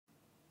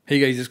Hey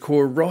guys, it's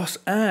Core Ross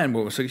and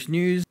Rainbow Six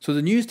News. So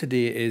the news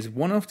today is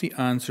one of the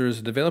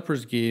answers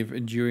developers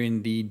gave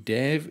during the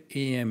Dev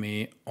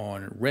AMA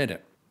on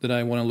Reddit that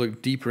I want to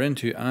look deeper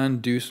into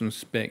and do some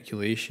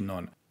speculation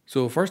on.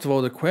 So first of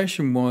all, the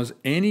question was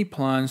any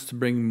plans to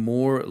bring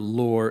more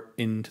lore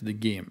into the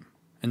game?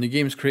 And the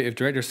game's creative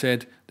director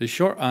said the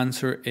short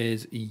answer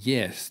is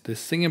yes. The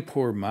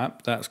Singapore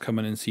map that's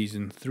coming in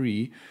season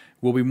 3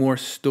 will be more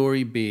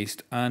story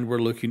based, and we're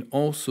looking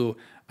also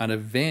at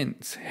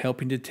events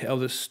helping to tell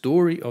the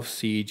story of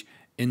Siege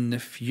in the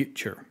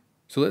future.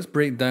 So let's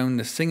break down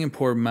the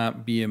Singapore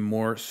map being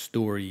more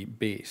story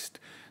based.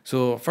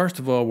 So first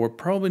of all, we're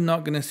probably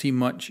not going to see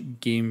much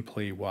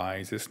gameplay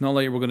wise. It's not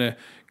like we're going to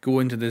go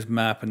into this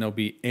map and there'll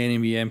be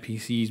enemy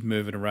NPCs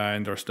moving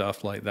around or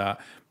stuff like that.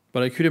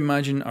 But I could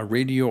imagine a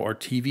radio or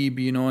TV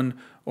being on,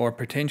 or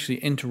potentially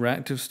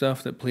interactive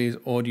stuff that plays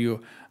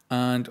audio,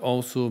 and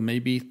also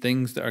maybe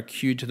things that are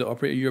cued to the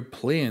operator you're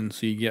playing,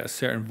 so you get a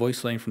certain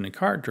voice line from the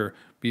character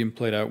being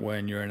played out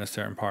when you're in a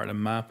certain part of the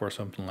map or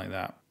something like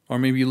that. Or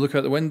maybe you look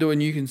out the window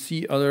and you can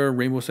see other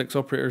Rainbow Six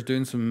operators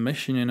doing some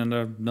mission in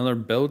another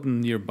building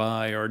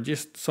nearby, or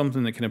just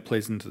something that kind of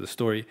plays into the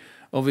story.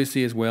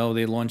 Obviously as well,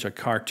 they launch a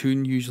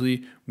cartoon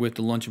usually with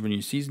the launch of a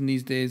new season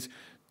these days.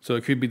 So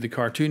it could be the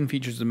cartoon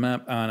features the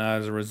map, and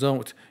as a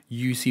result,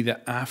 you see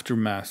the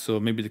aftermath. So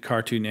maybe the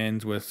cartoon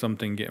ends with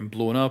something getting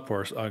blown up,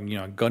 or a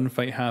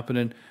gunfight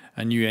happening,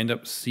 and you end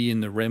up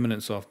seeing the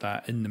remnants of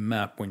that in the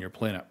map when you're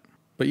playing it.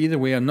 But either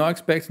way, I'm not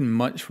expecting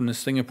much from the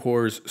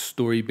Singapore's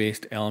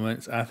story-based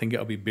elements. I think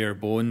it'll be bare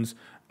bones,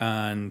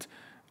 and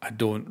I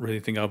don't really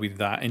think I'll be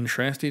that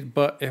interested.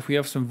 But if we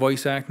have some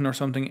voice acting or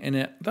something in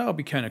it, that'll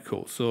be kind of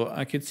cool. So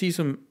I could see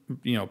some,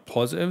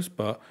 positives,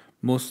 but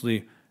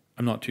mostly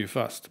I'm not too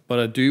fussed. But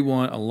I do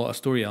want a lot of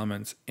story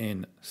elements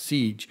in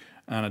Siege,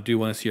 and I do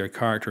want to see our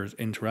characters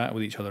interact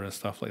with each other and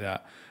stuff like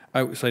that.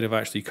 Outside of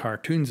actually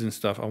cartoons and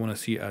stuff, I want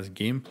to see it as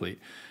gameplay.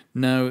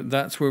 Now,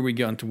 that's where we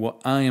get onto what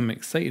I am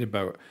excited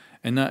about,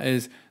 and that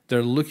is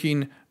they're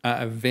looking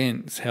at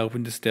events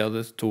helping to tell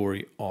the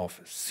story of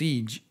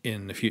Siege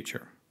in the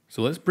future.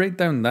 So let's break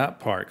down that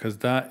part, because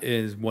that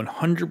is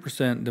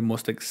 100% the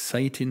most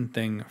exciting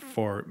thing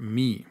for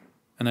me.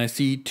 And I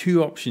see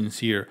two options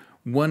here.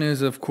 One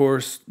is, of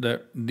course,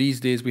 that these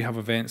days we have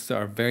events that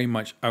are very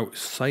much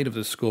outside of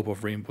the scope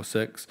of Rainbow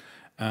Six,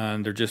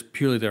 and they're just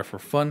purely there for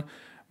fun.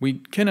 We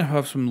kind of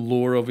have some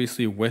lore,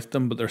 obviously, with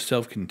them, but they're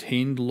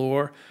self-contained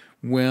lore.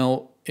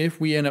 Well,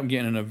 if we end up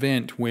getting an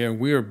event where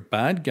we're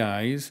bad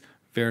guys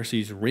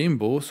versus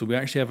Rainbow, so we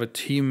actually have a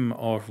team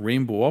of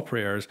Rainbow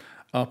operators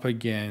up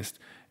against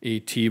a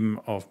team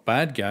of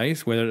bad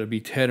guys, whether it be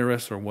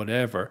terrorists or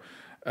whatever,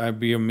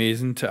 it'd be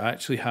amazing to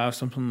actually have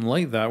something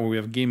like that where we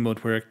have game mode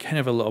where kind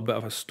of a little bit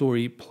of a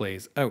story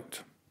plays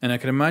out. And I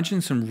can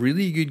imagine some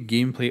really good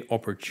gameplay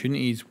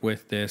opportunities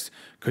with this,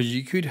 because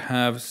you could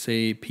have,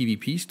 say,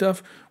 PvP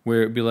stuff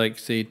where it'd be like,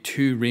 say,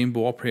 2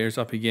 Rainbow operators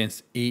up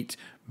against 8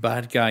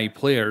 bad guy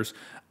players,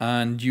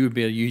 and you would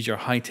be able to use your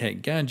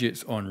high-tech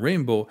gadgets on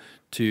Rainbow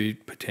to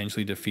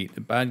potentially defeat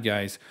the bad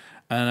guys.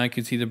 And I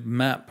could see the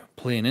map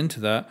playing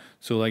into that.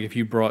 So like if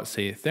you brought,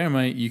 say,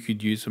 Thermite, you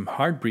could use some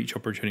hard breach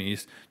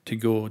opportunities to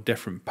go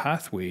different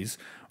pathways.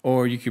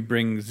 Or you could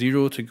bring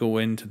Zero to go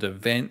into the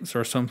vents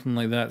or something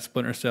like that,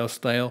 Splinter Cell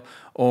style.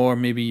 Or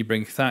maybe you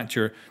bring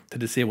Thatcher to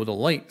disable the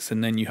lights,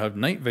 and then you have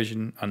night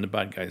vision and the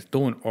bad guys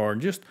don't. Or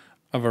just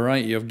a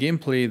variety of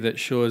gameplay that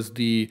shows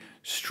the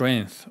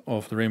strength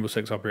of the Rainbow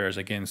Six operators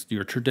against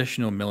your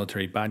traditional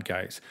military bad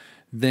guys.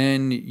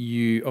 Then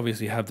you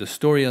obviously have the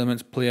story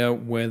elements play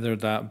out, whether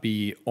that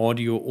be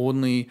audio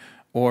only,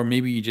 or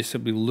maybe you just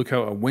simply look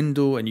out a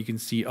window and you can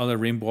see other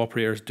Rainbow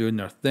operators doing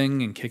their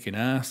thing and kicking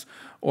ass,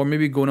 or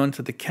maybe going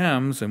onto the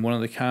cams, and one of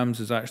the cams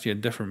is actually a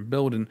different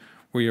building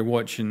where you're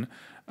watching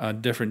a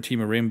different team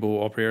of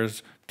Rainbow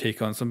operators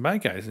take on some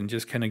bad guys and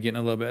just kind of getting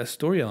a little bit of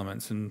story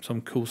elements and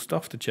some cool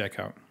stuff to check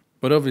out.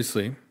 But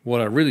obviously,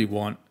 what I really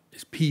want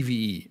is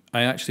PvE.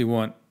 I actually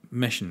want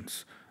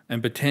missions,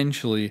 and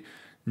potentially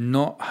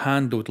not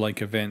handled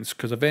like events,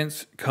 because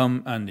events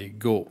come and they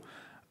go.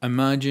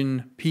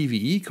 Imagine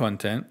PvE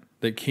content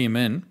that came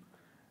in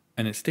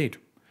and it stayed.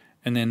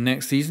 And then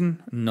next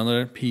season,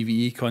 another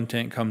PvE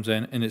content comes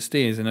in and it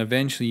stays. And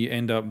eventually you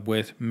end up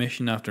with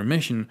mission after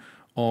mission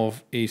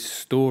of a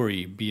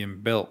story being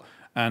built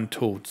and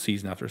told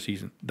season after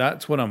season.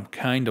 That's what I'm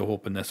kind of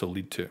hoping this will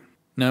lead to.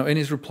 Now, in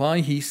his reply,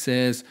 he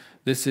says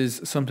this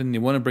is something they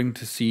want to bring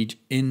to Siege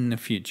in the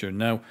future.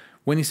 Now,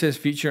 when he says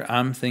future,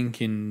 I'm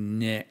thinking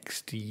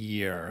next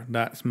year.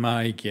 That's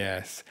my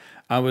guess.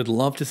 I would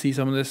love to see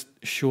some of this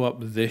show up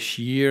this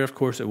year. Of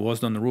course, it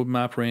wasn't on the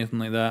roadmap or anything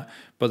like that,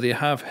 but they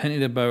have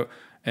hinted about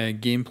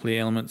gameplay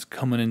elements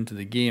coming into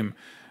the game.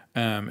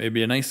 It'd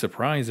be a nice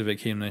surprise if it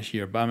came this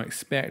year, but I'm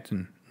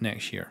expecting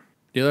next year.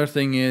 The other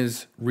thing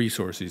is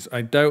resources.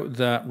 I doubt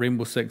that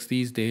Rainbow Six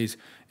these days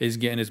is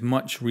getting as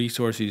much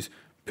resources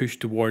pushed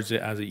towards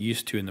it as it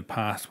used to in the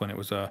past, when it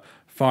was a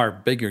far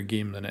bigger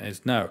game than it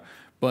is now.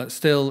 But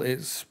still,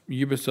 it's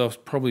Ubisoft's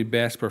probably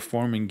best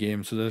performing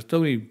game, so they're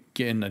still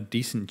getting a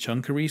decent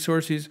chunk of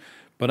resources,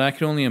 But I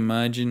can only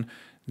imagine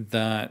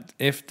that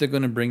if they're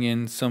going to bring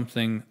in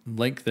something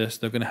like this,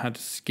 they're going to have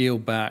to scale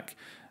back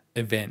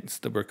events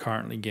that we're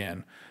currently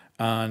getting.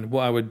 And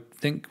what I would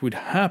think would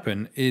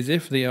happen is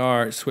if they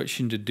are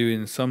switching to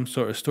doing some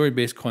sort of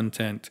story-based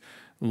content,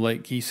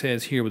 like he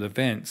says here with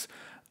events,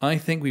 I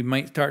think we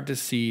might start to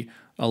see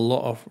a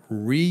lot of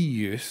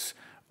reuse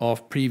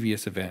of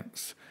previous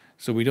events.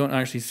 So we don't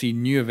actually see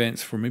new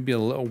events for maybe a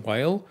little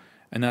while,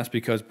 and that's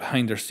because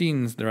behind their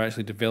scenes, they're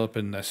actually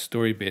developing this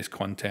story-based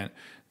content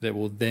that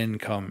will then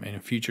come in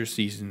future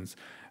seasons.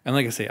 And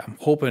like I say, I'm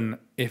hoping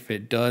if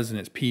it does and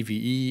it's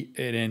PvE,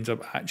 it ends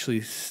up actually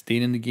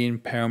staying in the game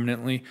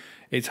permanently.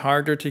 It's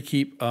harder to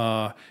keep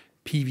a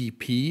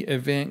PvP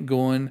event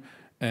going,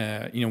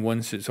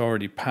 once it's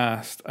already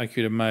passed. I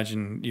could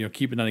imagine,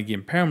 keeping that a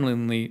game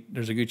permanently,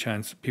 there's a good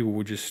chance people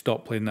would just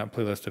stop playing that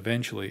playlist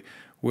eventually.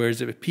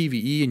 Whereas if it's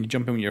PvE and you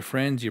jump in with your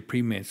friends, your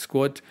pre-made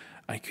squad,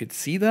 I could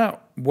see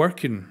that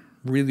working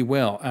really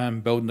well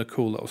and building a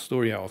cool little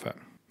story out of it.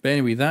 But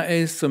anyway, that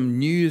is some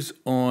news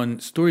on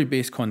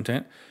story-based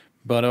content,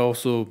 but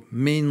also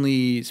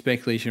mainly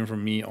speculation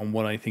from me on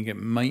what I think it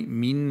might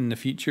mean in the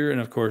future.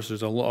 And of course,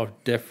 there's a lot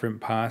of different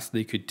paths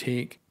they could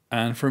take.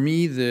 And for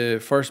me, the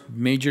first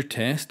major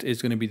test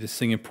is going to be the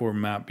Singapore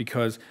map,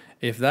 because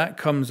if that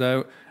comes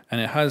out and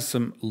it has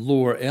some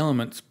lower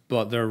elements,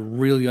 but they're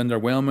really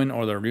underwhelming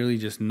or they're really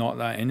just not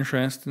that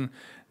interesting,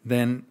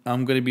 then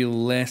I'm going to be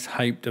less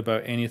hyped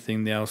about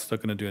anything else they're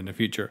going to do in the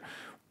future.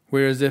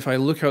 Whereas if I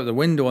look out the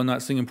window on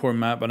that Singapore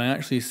map and I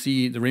actually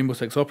see the Rainbow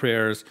Six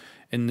operators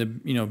in the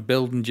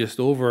building just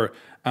over,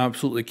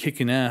 absolutely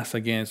kicking ass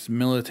against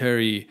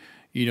military,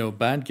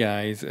 bad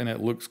guys, and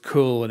it looks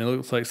cool and it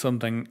looks like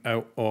something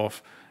out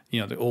of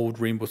the old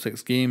Rainbow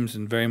Six games,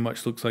 and very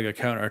much looks like a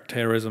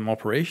counter-terrorism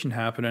operation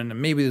happening,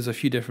 and maybe there's a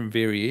few different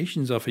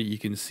variations of it you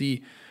can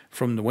see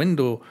from the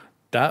window,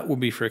 that would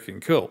be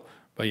freaking cool.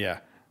 But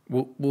yeah,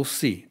 we'll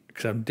see,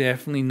 because I'm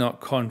definitely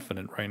not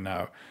confident right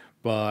now.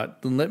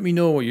 But let me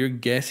know what your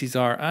guesses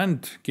are,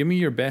 and give me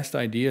your best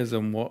ideas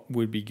on what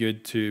would be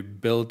good to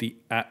build the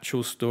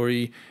actual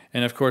story.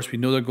 And of course, we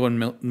know they're going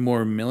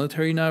more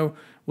military now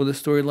with the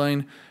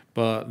storyline,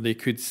 but they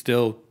could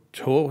still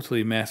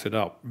totally mess it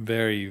up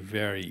very,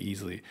 very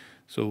easily.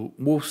 So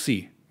we'll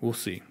see.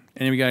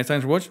 Anyway, guys,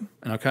 thanks for watching,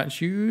 and I'll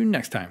catch you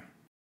next time.